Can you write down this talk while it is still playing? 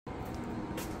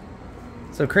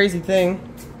So crazy thing,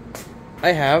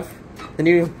 I have the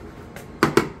new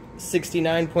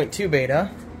 69.2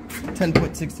 beta,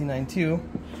 10.692,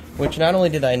 which not only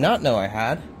did I not know I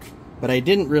had, but I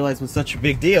didn't realize was such a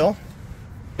big deal.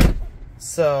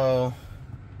 So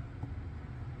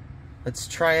let's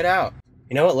try it out.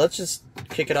 You know what, let's just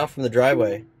kick it off from the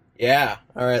driveway. Yeah,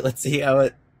 alright, let's see how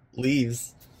it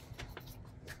leaves.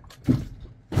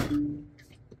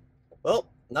 Well,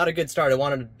 not a good start. I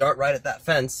wanted to dart right at that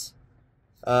fence.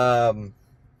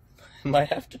 Might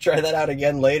have to try that out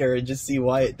again later and just see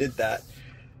why it did that.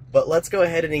 But let's go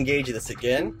ahead and engage this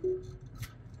again.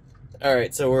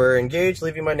 Alright, so we're engaged,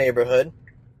 leaving my neighborhood.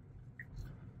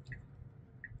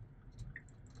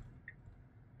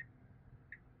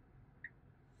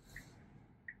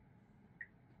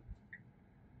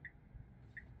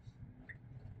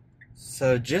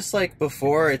 So just like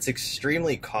before, it's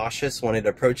extremely cautious when it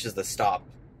approaches the stop.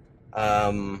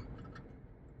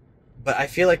 But I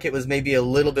feel like it was maybe a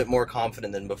little bit more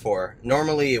confident than before.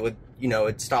 Normally it would,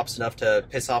 it stops enough to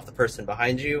piss off the person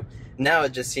behind you. Now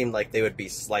it just seemed like they would be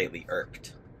slightly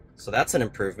irked. So that's an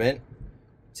improvement.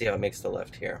 Let's see how it makes the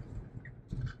left here.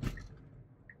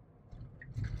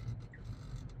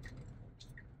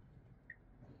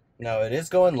 No, it is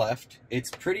going left.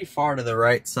 It's pretty far to the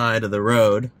right side of the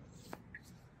road.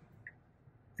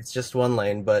 It's just one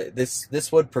lane, but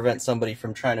this would prevent somebody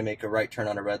from trying to make a right turn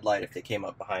on a red light if they came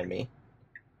up behind me,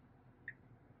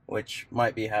 which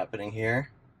might be happening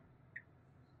here.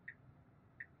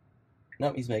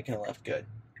 Nope, he's making a left. Good.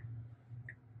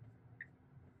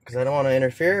 Because I don't want to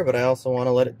interfere, but I also want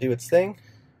to let it do its thing.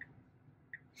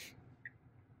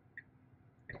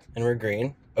 And we're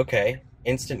green. Okay,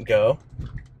 instant go.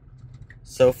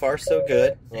 So far, so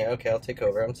good. Yeah, okay, I'll take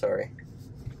over. I'm sorry.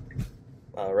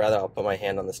 Rather, I'll put my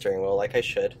hand on the steering wheel like I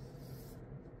should.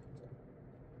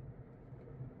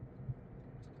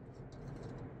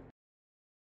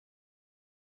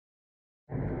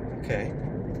 Okay.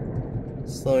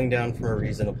 Slowing down from a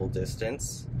reasonable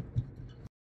distance.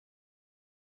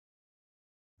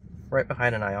 Right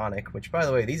behind an Ioniq, which, by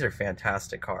the way, these are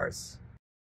fantastic cars.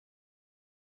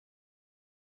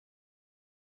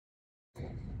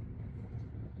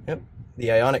 Yep, the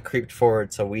Ioniq creeped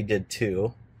forward, so we did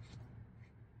too.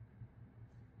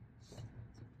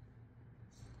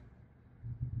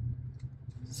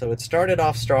 So it started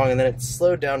off strong and then it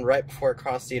slowed down right before it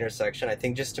crossed the intersection, I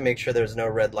think just to make sure there's no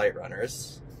red light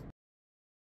runners.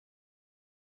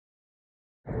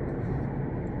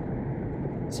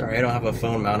 Sorry, I don't have a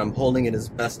phone mount. I'm holding it as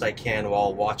best I can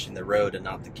while watching the road and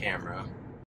not the camera.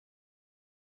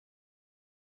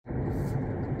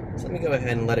 So let me go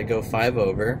ahead and let it go 5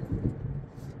 over.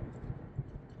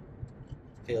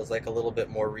 Feels like a little bit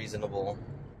more reasonable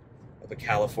of a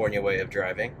California way of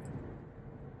driving.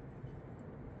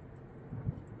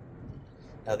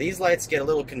 Now these lights get a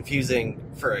little confusing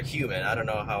for a human. I don't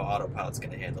know how autopilot's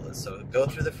going to handle this. So go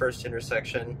through the first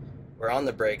intersection. We're on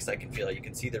the brakes, I can feel it. You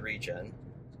can see the regen.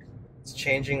 It's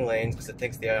changing lanes because it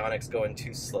thinks the Ioniq's going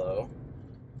too slow.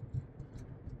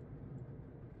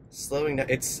 Slowing down.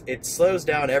 It slows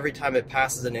down every time it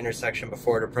passes an intersection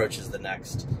before it approaches the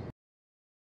next.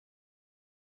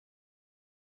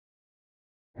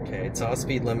 Okay, it saw a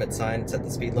speed limit sign. It set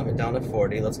the speed limit down to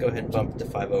 40. Let's go ahead and bump it to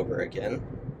 5 over again.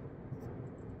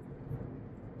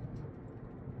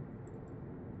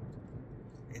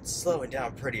 It's slowing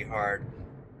down pretty hard.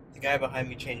 The guy behind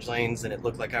me changed lanes and it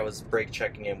looked like I was brake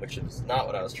checking him, which is not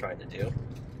what I was trying to do.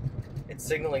 It's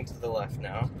signaling to the left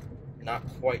now. Not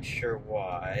quite sure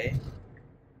why.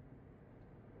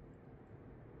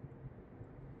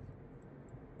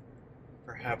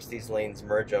 Perhaps these lanes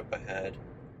merge up ahead.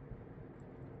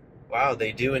 Wow,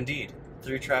 they do indeed.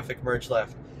 Through traffic merge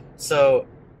left. So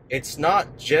it's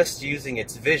not just using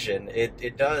its vision.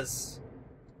 It does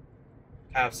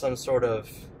have some sort of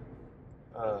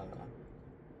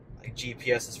like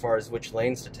GPS as far as which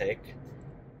lanes to take.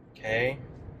 Okay,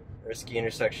 risky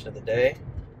intersection of the day.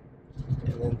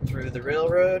 And then through the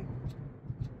railroad.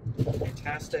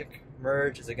 Fantastic.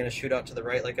 Merge. Is it going to shoot out to the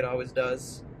right like it always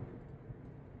does?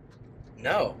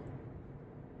 No.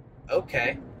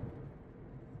 Okay.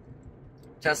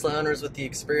 Tesla owners with the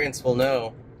experience will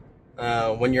know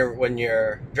when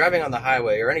you're driving on the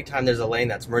highway or anytime there's a lane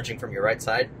that's merging from your right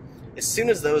side, as soon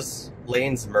as those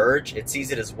lanes merge, it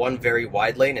sees it as one very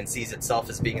wide lane and sees itself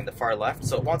as being in the far left,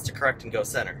 so it wants to correct and go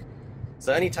center.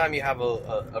 So anytime you have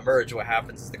a merge, what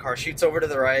happens is the car shoots over to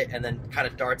the right and then kind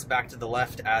of darts back to the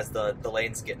left as the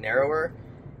lanes get narrower,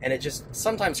 and it just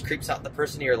sometimes creeps out the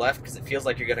person to your left because it feels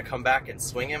like you're going to come back and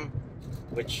swing him,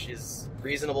 which is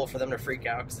reasonable for them to freak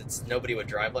out because nobody would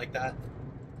drive like that.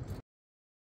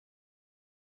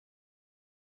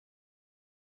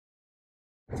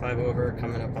 5 over,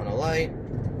 coming up on a light.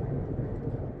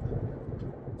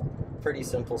 Pretty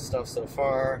simple stuff so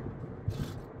far.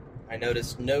 I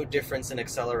noticed no difference in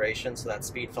acceleration, so that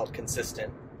speed felt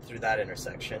consistent through that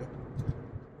intersection.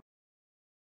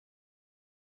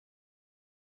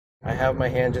 I have my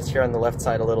hand just here on the left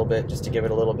side a little bit, just to give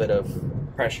it a little bit of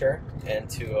pressure and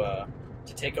to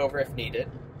take over if needed.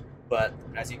 But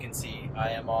as you can see, I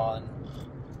am on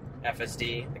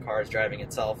FSD. The car is driving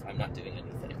itself. I'm not doing anything.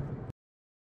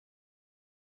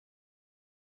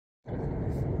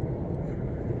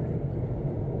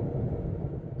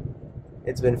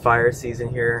 It's been fire season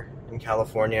here in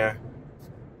California.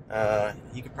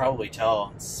 You could probably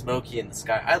tell it's smoky in the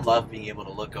sky. I love being able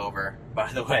to look over,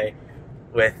 by the way,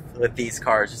 with these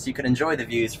cars. Just so you can enjoy the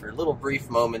views for little brief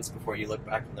moments before you look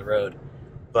back on the road.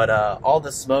 But all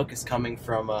the smoke is coming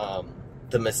from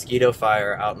the mosquito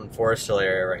fire out in Forest Hill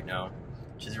area right now,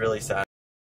 which is really sad.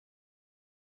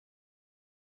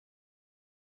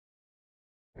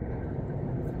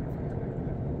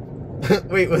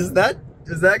 Wait, was that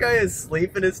guy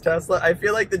asleep in his Tesla? I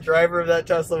feel like the driver of that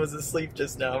Tesla was asleep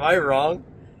just now. Am I wrong?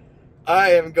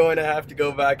 I am going to have to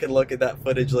go back and look at that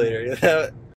footage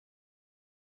later.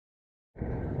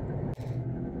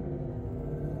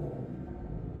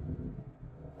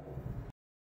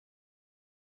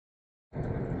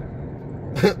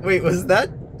 Wait, was that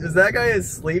guy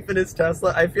asleep in his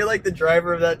Tesla? I feel like the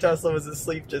driver of that Tesla was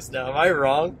asleep just now. Am I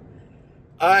wrong?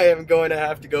 I am going to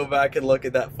have to go back and look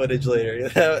at that footage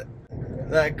later.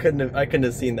 I couldn't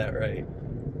have seen that right.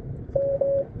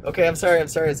 Okay, I'm sorry,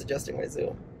 it's adjusting my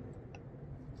zoom.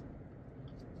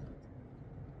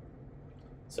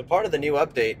 So part of the new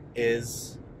update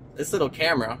is this little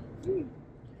camera.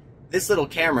 This little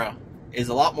camera is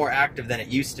a lot more active than it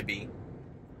used to be.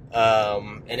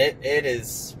 And it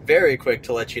is very quick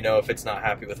to let you know if it's not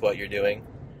happy with what you're doing.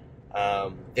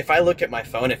 If I look at my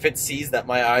phone, if it sees that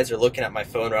my eyes are looking at my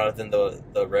phone rather than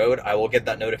the road, I will get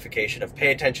that notification of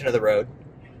pay attention to the road.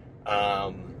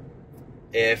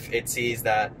 If it sees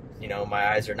that, you know, my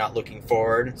eyes are not looking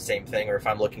forward, same thing, or if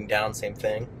I'm looking down, same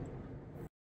thing.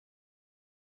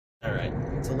 Alright,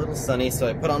 it's a little sunny, so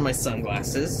I put on my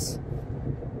sunglasses.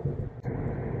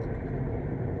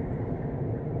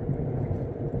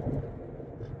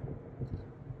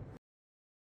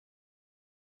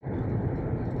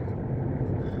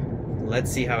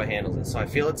 Let's see how it handles it. So I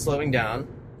feel it slowing down.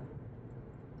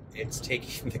 It's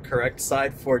taking the correct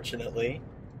side, fortunately.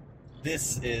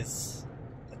 This is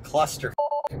a cluster.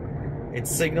 It's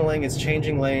signaling, it's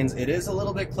changing lanes. It is a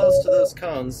little bit close to those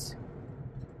cones.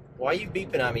 Why are you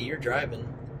beeping at me? You're driving.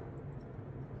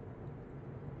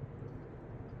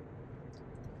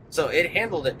 So it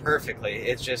handled it perfectly.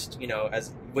 It's just, you know,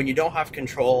 when you don't have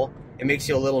control, it makes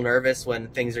you a little nervous when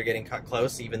things are getting cut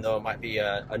close, even though it might be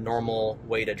a normal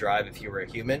way to drive if you were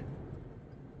a human.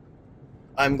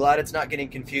 I'm glad it's not getting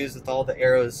confused with all the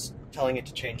arrows telling it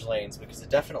to change lanes, because it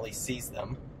definitely sees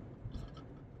them.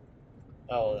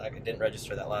 Oh, I didn't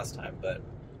register that last time, but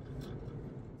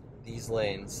these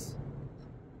lanes.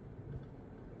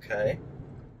 Okay.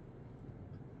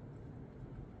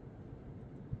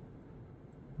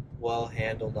 Well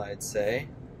handled, I'd say.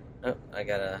 Oh,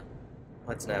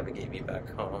 let's navigate me back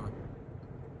home.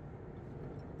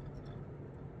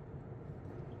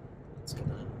 It's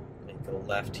gonna make a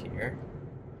left here.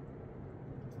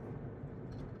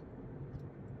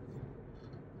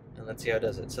 And let's see how it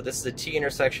does it. So this is a T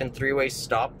intersection, three-way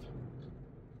stop.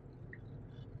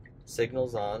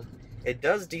 Signals on. It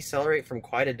does decelerate from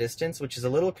quite a distance, which is a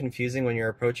little confusing when you're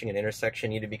approaching an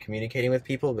intersection. You need to be communicating with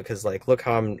people, because, like, look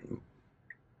how I'm...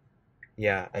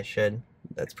 Yeah, I should.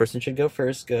 That person should go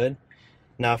first. Good.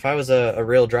 Now, if I was a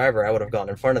real driver, I would have gone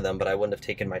in front of them, but I wouldn't have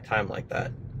taken my time like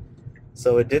that.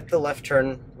 So it did the left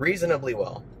turn reasonably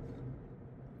well.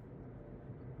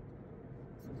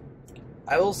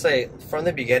 I will say, from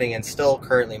the beginning and still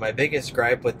currently, my biggest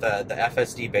gripe with the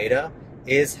FSD Beta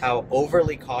is how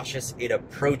overly cautious it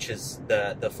approaches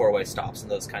the four-way stops in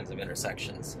those kinds of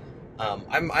intersections.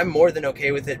 I'm more than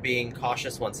okay with it being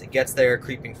cautious once it gets there,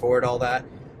 creeping forward, all that.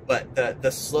 But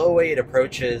the slow way it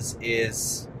approaches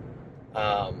is,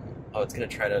 oh, it's gonna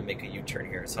try to make a U-turn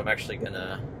here. So I'm actually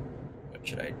gonna, what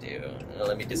should I do?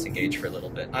 Let me disengage for a little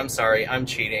bit. I'm sorry, I'm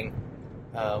cheating.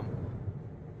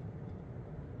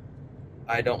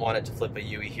 I don't want it to flip a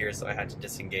UE here, so I had to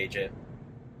disengage it.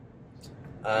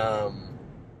 But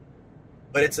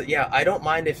it's, yeah, I don't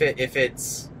mind if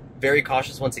it's very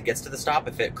cautious once it gets to the stop,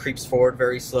 if it creeps forward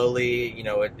very slowly, you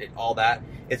know, all that.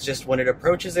 It's just when it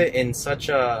approaches it in such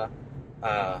a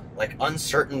like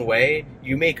uncertain way,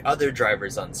 you make other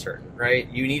drivers uncertain, right?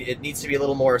 It needs to be a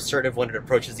little more assertive when it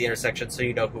approaches the intersection, so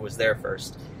you know who was there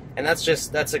first. And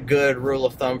that's a good rule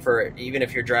of thumb for even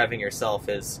if you're driving yourself,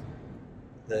 is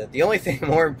the only thing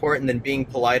more important than being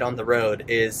polite on the road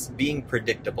is being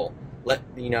predictable.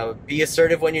 Be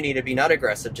assertive when you need to be, not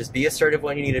aggressive. Just be assertive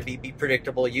when you need to be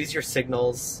predictable. Use your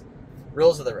signals.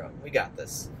 Rules of the road. We got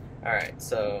this. All right,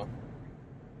 so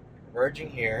merging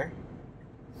here.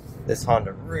 This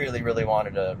Honda really, really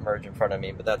wanted to merge in front of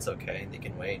me, but that's okay. They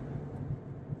can wait.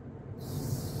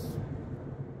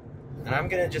 And I'm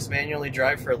gonna just manually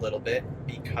drive for a little bit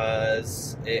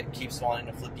because it keeps wanting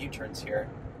to flip U-turns here.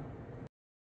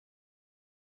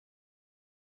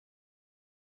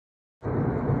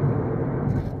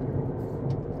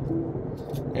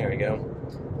 There we go.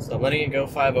 So I'm letting it go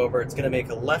 5 over. It's going to make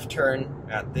a left turn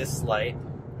at this light,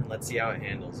 and let's see how it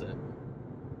handles it.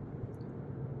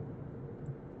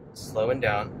 Slowing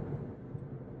down.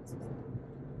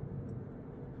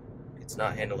 It's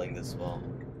not handling this well.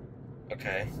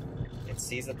 Okay. It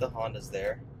sees that the Honda's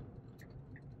there.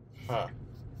 Huh.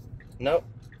 Nope.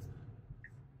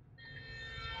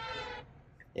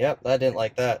 Yep, that didn't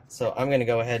like that. So I'm going to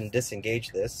go ahead and disengage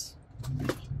this.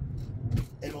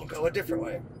 And we'll go a different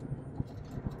way.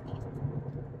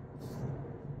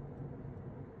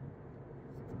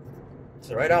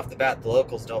 So right off the bat, the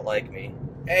locals don't like me.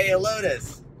 Hey, a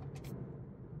Lotus!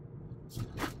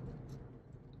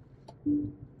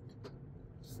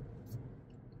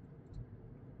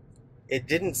 It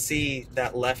didn't see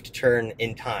that left turn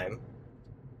in time.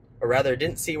 Or rather, it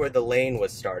didn't see where the lane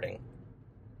was starting.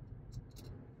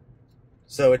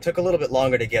 So it took a little bit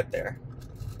longer to get there.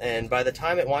 And by the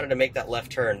time it wanted to make that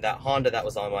left turn, that Honda that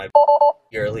was on my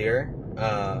earlier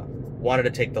wanted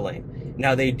to take the lane.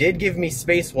 Now, they did give me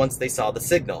space once they saw the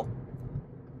signal,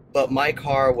 but my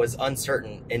car was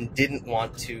uncertain and didn't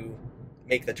want to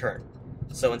make the turn.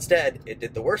 So instead, it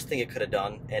did the worst thing it could have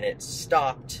done, and it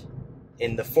stopped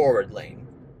in the forward lane.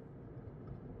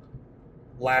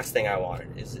 Last thing I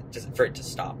wanted is just for it to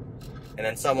stop. And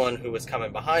then someone who was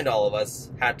coming behind all of us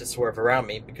had to swerve around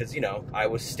me because, I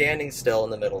was standing still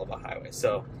in the middle of a highway.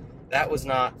 So that was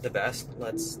not the best.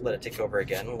 Let's let it take over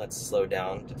again. Let's slow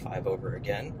down to 5 over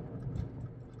again.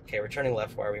 Okay, we're turning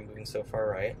left. Why are we moving so far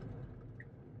right?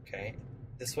 Okay,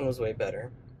 this one was way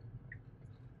better.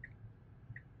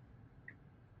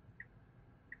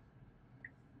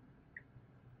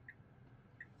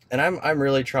 And I'm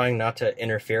really trying not to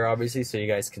interfere, obviously, so you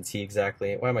guys can see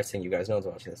exactly. Why am I saying you guys? No one's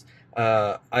watching this.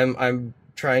 I'm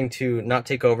trying to not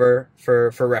take over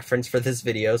for reference for this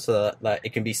video, so that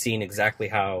it can be seen exactly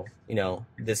how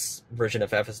this version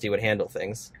of FSD would handle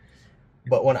things.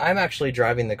 But when I'm actually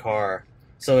driving the car,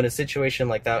 so in a situation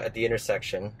like that at the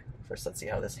intersection, first let's see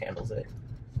how this handles it.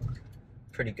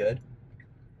 Pretty good.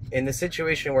 In the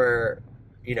situation where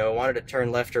I wanted to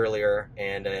turn left earlier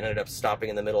and it ended up stopping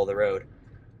in the middle of the road,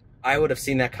 I would have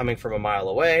seen that coming from a mile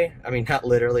away. I mean, not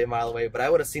literally a mile away, but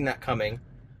I would have seen that coming.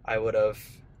 I would have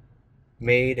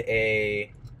made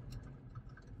I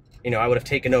would have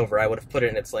taken over. I would have put it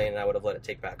in its lane and I would have let it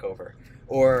take back over.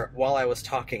 Or while I was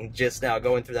talking just now,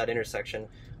 going through that intersection,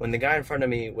 when the guy in front of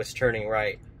me was turning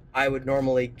right, I would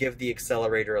normally give the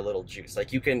accelerator a little juice.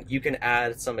 Like you can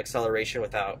add some acceleration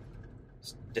without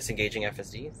disengaging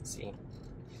FSD. Let's see,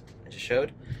 I just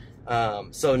showed.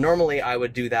 So normally I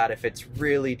would do that if it's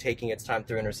really taking its time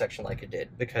through intersection like it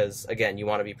did, because again, you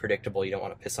want to be predictable. You don't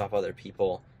want to piss off other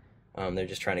people. They're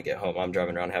just trying to get home. I'm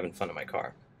driving around having fun in my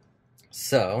car.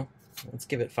 So let's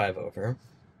give it 5 over.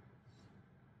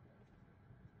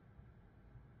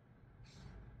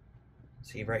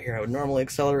 See, right here I would normally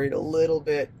accelerate a little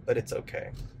bit, but it's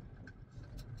okay.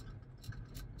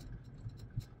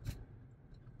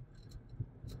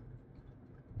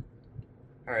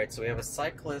 Alright, so we have a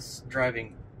cyclist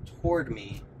driving toward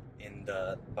me in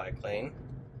the bike lane.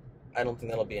 I don't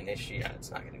think that'll be an issue. Yeah, it's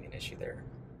not going to be an issue there.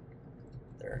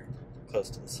 They're close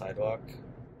to the sidewalk.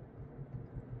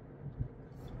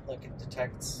 Look, it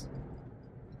detects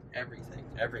everything,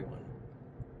 everyone.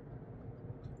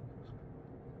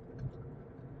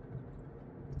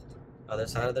 Other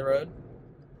side of the road,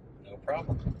 no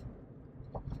problem.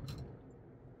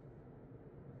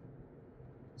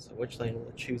 So which lane will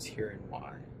it choose here and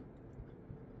why?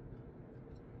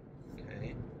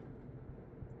 Okay.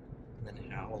 And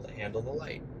then how will it handle the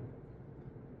light?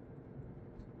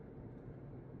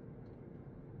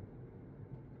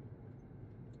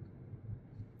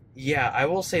 Yeah, I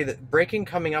will say that braking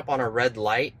coming up on a red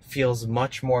light feels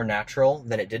much more natural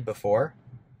than it did before.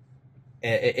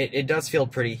 It does feel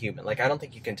pretty human. Like, I don't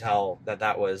think you can tell that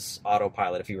that was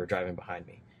autopilot if you were driving behind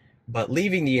me. But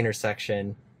leaving the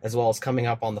intersection, as well as coming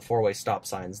up on the 4-way stop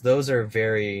signs, those are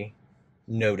very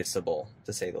noticeable,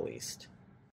 to say the least.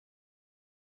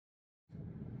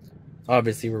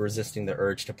 Obviously, we're resisting the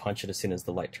urge to punch it as soon as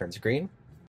the light turns green.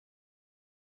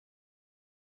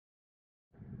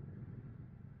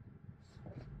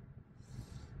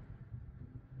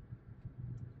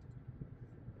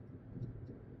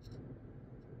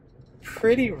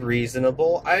 Pretty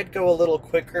reasonable. I'd go a little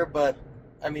quicker, but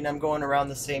I mean, I'm going around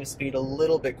the same speed a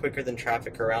little bit quicker than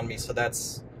traffic around me, so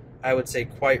that's, I would say,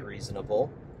 quite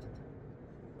reasonable.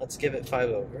 Let's give it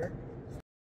 5 over.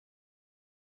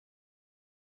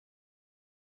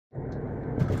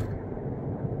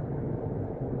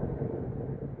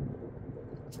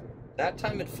 That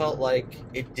time it felt like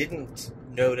it didn't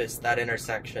notice that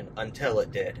intersection until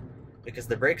it did, because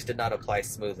the brakes did not apply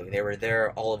smoothly. They were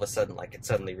there all of a sudden, like it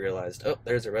suddenly realized, oh,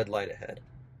 there's a red light ahead.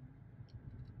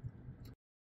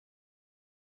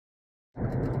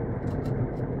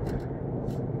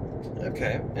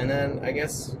 Okay, and then I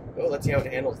guess, oh, let's see how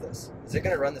it handles this. Is it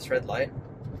going to run this red light?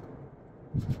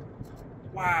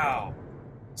 Wow.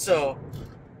 So,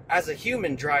 as a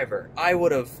human driver, I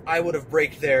would have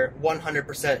braked there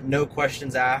 100%, no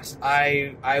questions asked.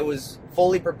 I was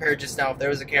fully prepared just now. If there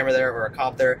was a camera there or a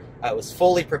cop there, I was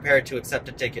fully prepared to accept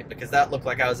a ticket because that looked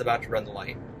like I was about to run the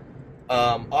light.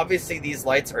 Obviously, these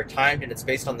lights are timed and it's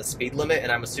based on the speed limit,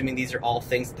 and I'm assuming these are all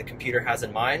things that the computer has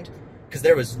in mind, because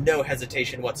there was no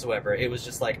hesitation whatsoever. It was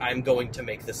just like, I'm going to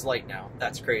make this light now.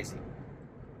 That's crazy.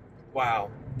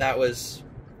 Wow, that was...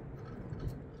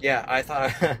 Yeah, I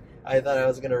thought I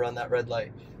was going to run that red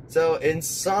light. So in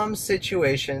some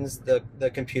situations,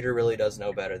 the computer really does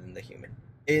know better than the human.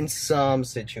 In some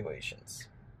situations.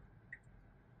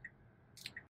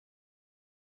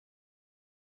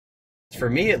 For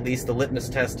me, at least, the litmus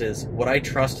test is, would I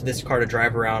trust this car to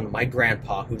drive around my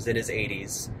grandpa, who's in his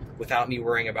 80s, without me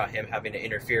worrying about him having to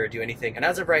interfere or do anything? And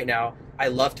as of right now, I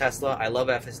love Tesla, I love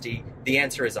FSD. The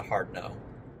answer is a hard no.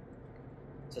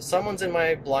 So someone's in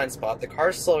my blind spot. The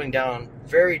car's slowing down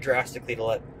very drastically to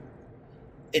let...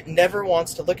 It never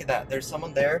wants to look at that. There's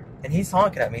someone there, and he's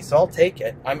honking at me, so I'll take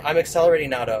it. I'm accelerating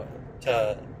now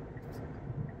to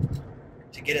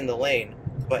get in the lane,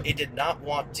 but it did not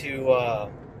want to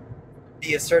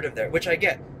be assertive there, which I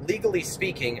get. Legally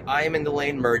speaking, I am in the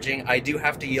lane merging. I do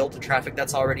have to yield to traffic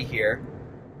that's already here,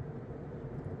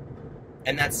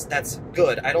 and that's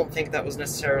good. I don't think that was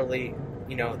necessarily,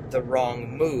 you know, the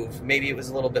wrong move. Maybe it was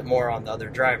a little bit more on the other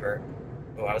driver.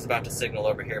 Oh, I was about to signal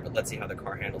over here, but let's see how the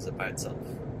car handles it by itself.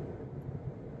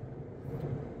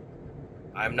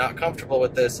 I'm not comfortable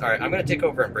with this. All right, I'm going to take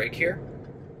over and brake here,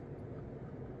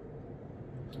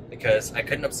 because I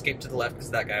couldn't escape to the left because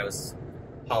that guy was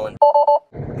hauling.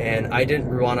 And I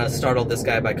didn't want to startle this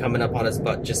guy by coming up on his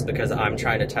butt just because I'm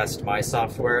trying to test my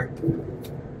software.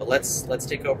 But let's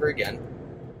take over again.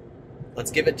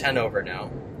 Let's give it 10 over now.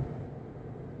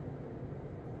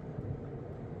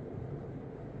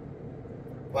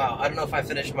 Wow, I don't know if I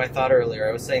finished my thought earlier.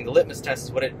 I was saying the litmus test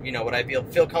is would I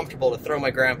feel comfortable to throw my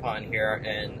grandpa in here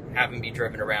and have him be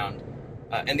driven around?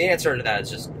 And the answer to that is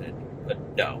just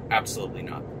no, absolutely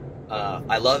not.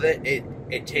 I love it.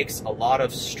 It takes a lot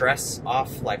of stress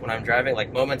off, like when I'm driving,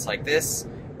 like moments like this,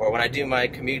 or when I do my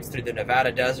commutes through the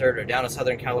Nevada desert or down to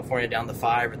Southern California, down the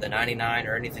 5 or the 99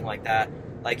 or anything like that.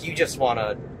 Like, you just want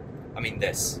to,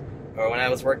 this. Or when I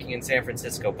was working in San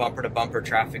Francisco, bumper to bumper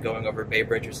traffic going over Bay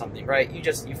Bridge or something, right?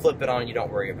 You flip it on, you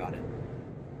don't worry about it.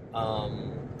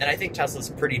 And I think Tesla's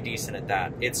pretty decent at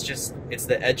that. It's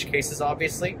the edge cases,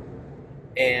 obviously,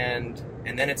 and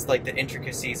then it's like the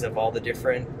intricacies of all the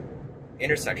different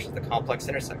intersections, the complex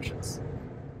intersections.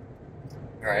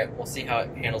 All right, we'll see how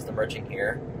it handles the merging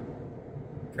here.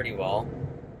 Pretty well.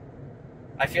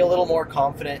 I feel a little more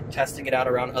confident testing it out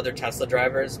around other Tesla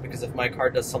drivers, because if my car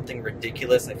does something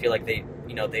ridiculous, I feel like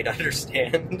they'd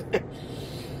understand.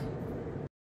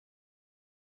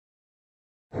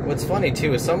 What's funny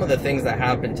too is some of the things that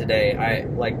happen today,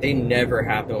 they never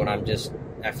happen when I'm just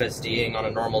FSDing on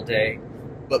a normal day.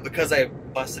 But because I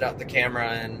busted out the camera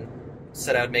and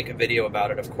said I'd make a video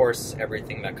about it, of course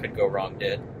everything that could go wrong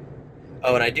did.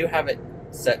 Oh, and I do have it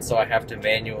set so I have to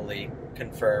manually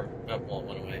confirm, oh, well, it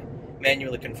went away.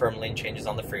 Manually confirm lane changes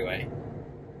on the freeway.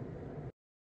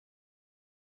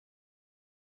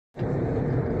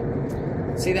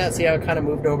 See that? See how it kind of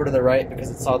moved over to the right because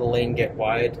it saw the lane get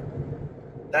wide?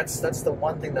 That's the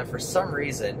one thing that for some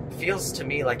reason feels to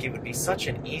me like it would be such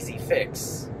an easy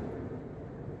fix.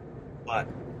 But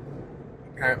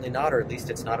apparently not, or at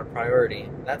least it's not a priority.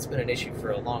 That's been an issue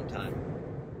for a long time.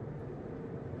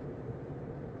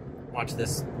 Watch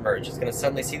this merge. It's going to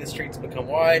suddenly see the streets become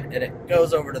wide, and it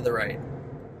goes over to the right.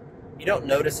 You don't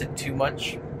notice it too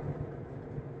much.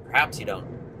 Perhaps you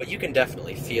don't, but you can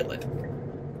definitely feel it.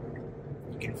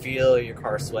 You can feel your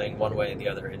car swaying one way and the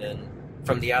other, and then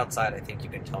from the outside, I think you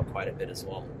can tell quite a bit as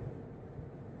well.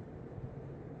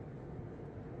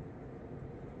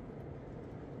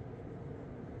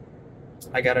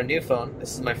 I got a new phone.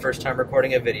 This is my first time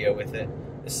recording a video with it.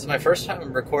 This is my first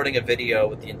time recording a video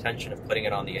with the intention of putting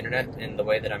it on the internet in the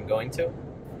way that I'm going to.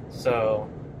 So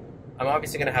I'm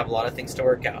obviously going to have a lot of things to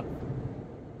work out.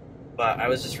 But I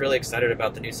was just really excited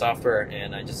about the new software,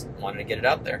 and I just wanted to get it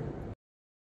out there.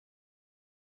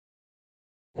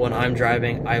 When I'm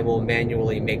driving, I will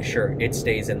manually make sure it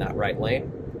stays in that right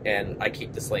lane, and I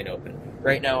keep this lane open.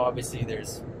 Right now, obviously,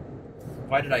 there's...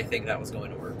 Why did I think that was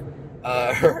going to work?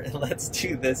 Let's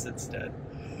do this instead.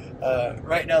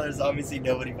 Right now, there's obviously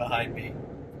nobody behind me,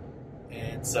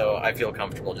 and so I feel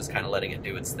comfortable just kind of letting it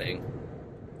do its thing.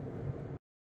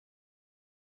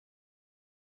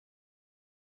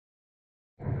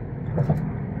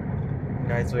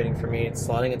 Guy's waiting for me. It's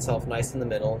slotting itself nice in the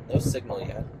middle. No signal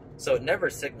yet. So it never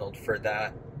signaled for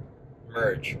that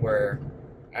merge, where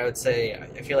I would say,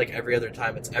 I feel like every other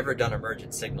time it's ever done a merge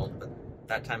it signaled, but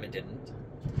that time it didn't.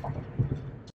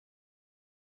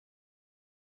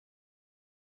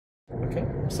 Okay,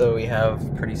 so we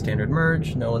have pretty standard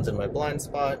merge. No one's in my blind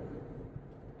spot.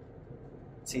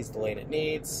 It sees the lane it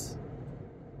needs.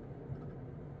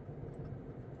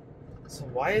 So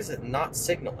why is it not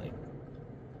signaling?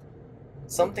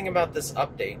 Something about this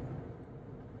update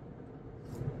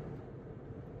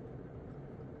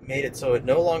made it so it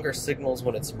no longer signals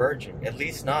when it's merging, at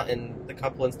least not in the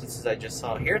couple instances I just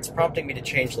saw. Here it's prompting me to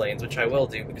change lanes, which I will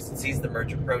do because it sees the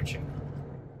merge approaching.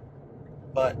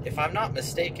 But if I'm not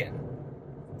mistaken,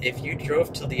 if you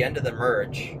drove till the end of the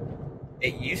merge,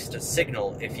 it used to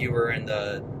signal if you were in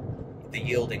the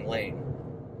yielding lane.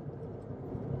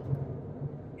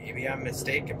 Maybe I'm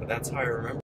mistaken, but that's how I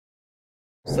remember.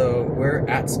 So we're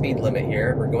at speed limit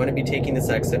here. We're going to be taking this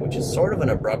exit, which is sort of an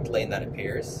abrupt lane that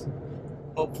appears.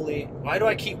 Hopefully, why do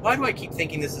I keep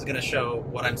thinking this is going to show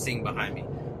what I'm seeing behind me?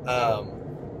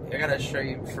 I gotta show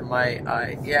you from my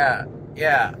eye. Yeah.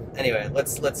 Anyway,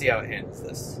 let's see how it handles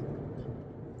this.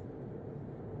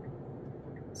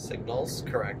 Signals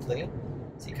correctly.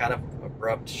 See, kind of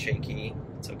abrupt, shaky.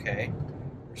 It's okay.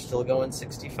 We're still going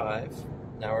 65.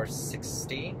 Now we're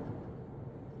 60.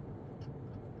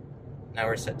 Now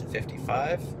we're set to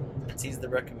 55. It sees the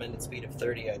recommended speed of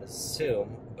 30, I'd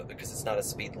assume, but because it's not a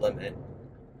speed limit.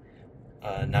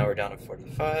 Now we're down to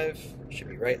 45. Should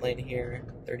be right lane here.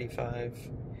 35.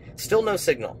 Still no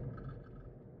signal.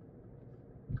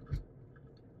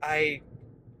 I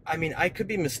mean, I could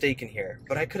be mistaken here,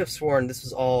 but I could have sworn this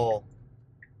was all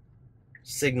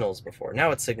signals before.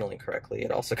 Now it's signaling correctly.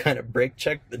 It also kind of brake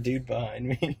checked the dude behind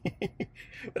me.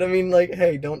 But I mean, like,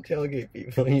 hey, don't tailgate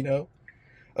people, you know?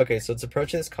 Okay, so it's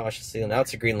approaching this cautiously, and now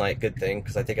it's a green light. Good thing,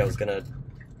 because I think I was gonna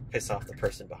piss off the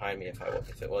person behind me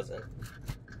if it wasn't.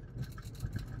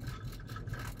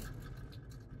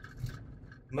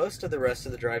 Most of the rest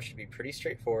of the drive should be pretty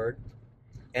straightforward,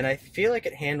 and I feel like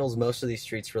it handles most of these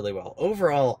streets really well.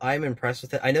 Overall, I'm impressed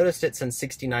with it. I noticed it since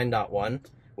 69.1,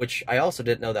 which I also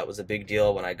didn't know that was a big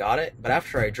deal when I got it, but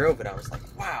after I drove it, I was like,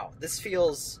 wow, this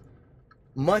feels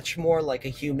much more like a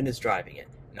human is driving it.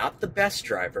 Not the best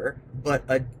driver, but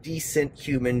a decent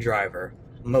human driver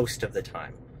most of the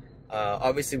time.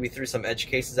 Obviously, we threw some edge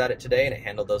cases at it today, and it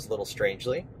handled those a little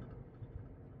strangely.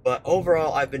 But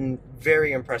overall, I've been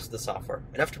very impressed with the software.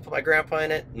 Enough to put my grandpa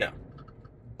in it? No.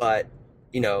 But,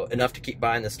 you know, enough to keep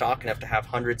buying the stock, enough to have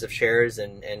hundreds of shares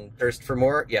and thirst for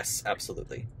more? Yes,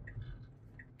 absolutely.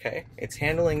 Okay, it's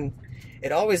handling...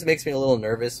 It always makes me a little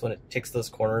nervous when it takes those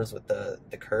corners with the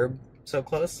curb so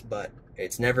close, but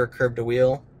it's never curbed a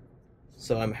wheel,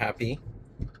 so I'm happy.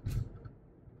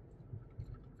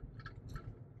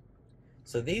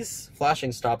 So these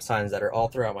flashing stop signs that are all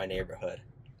throughout my neighborhood,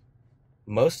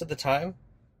 most of the time,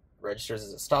 registers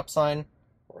as a stop sign,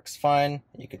 works fine.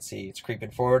 You can see it's creeping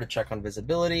forward to check on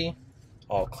visibility,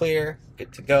 all clear,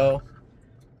 good to go.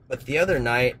 But the other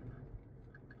night,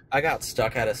 I got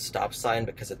stuck at a stop sign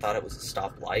because it thought it was a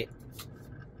stop light,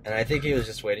 and I think he was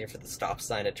just waiting for the stop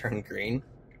sign to turn green.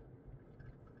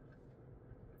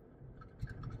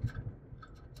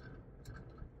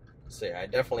 So yeah, I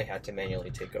definitely had to manually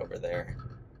take over there.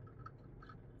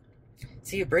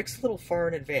 See, it brakes a little far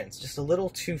in advance, just a little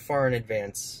too far in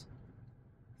advance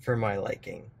for my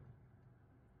liking.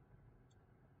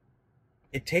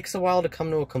 It takes a while to come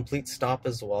to a complete stop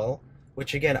as well,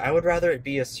 which again, I would rather it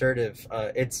be assertive.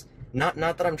 It's not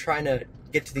that I'm trying to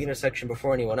get to the intersection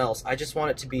before anyone else, I just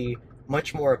want it to be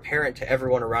much more apparent to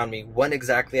everyone around me when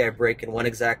exactly I brake and when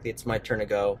exactly it's my turn to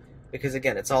go. Because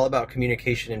again, it's all about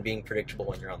communication and being predictable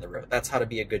when you're on the road. That's how to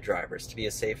be a good driver, is to be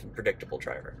a safe and predictable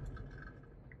driver.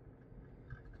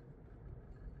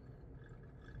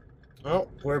 Well,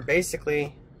 we're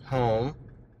basically home,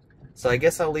 so I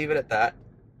guess I'll leave it at that.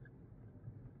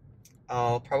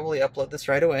 I'll probably upload this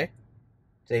right away.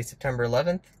 Today's September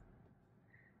 11th.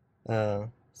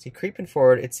 See, creeping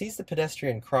forward, it sees the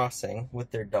pedestrian crossing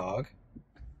with their dog,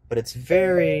 but it's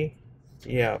very,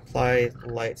 yeah, apply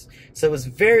lights. So it was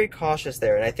very cautious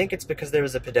there, and I think it's because there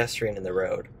was a pedestrian in the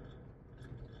road.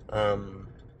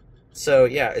 So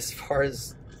yeah, as far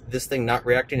as this thing not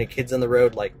reacting to kids on the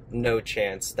road, like, no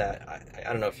chance that,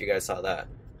 I don't know if you guys saw that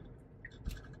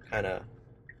kind of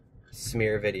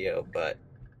smear video, but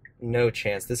no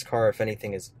chance. This car, if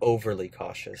anything, is overly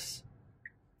cautious.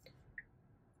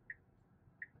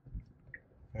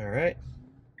 Alright.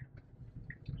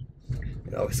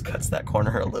 It always cuts that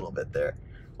corner a little bit there.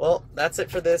 Well, that's it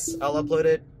for this. I'll upload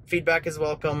it. Feedback is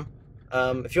welcome.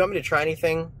 If you want me to try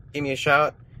anything, give me a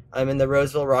shout. I'm in the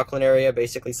Roseville, Rockland area,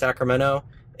 basically Sacramento,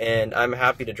 and I'm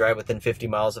happy to drive within 50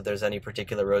 miles if there's any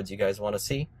particular roads you guys want to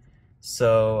see.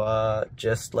 So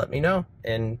just let me know,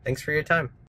 and thanks for your time.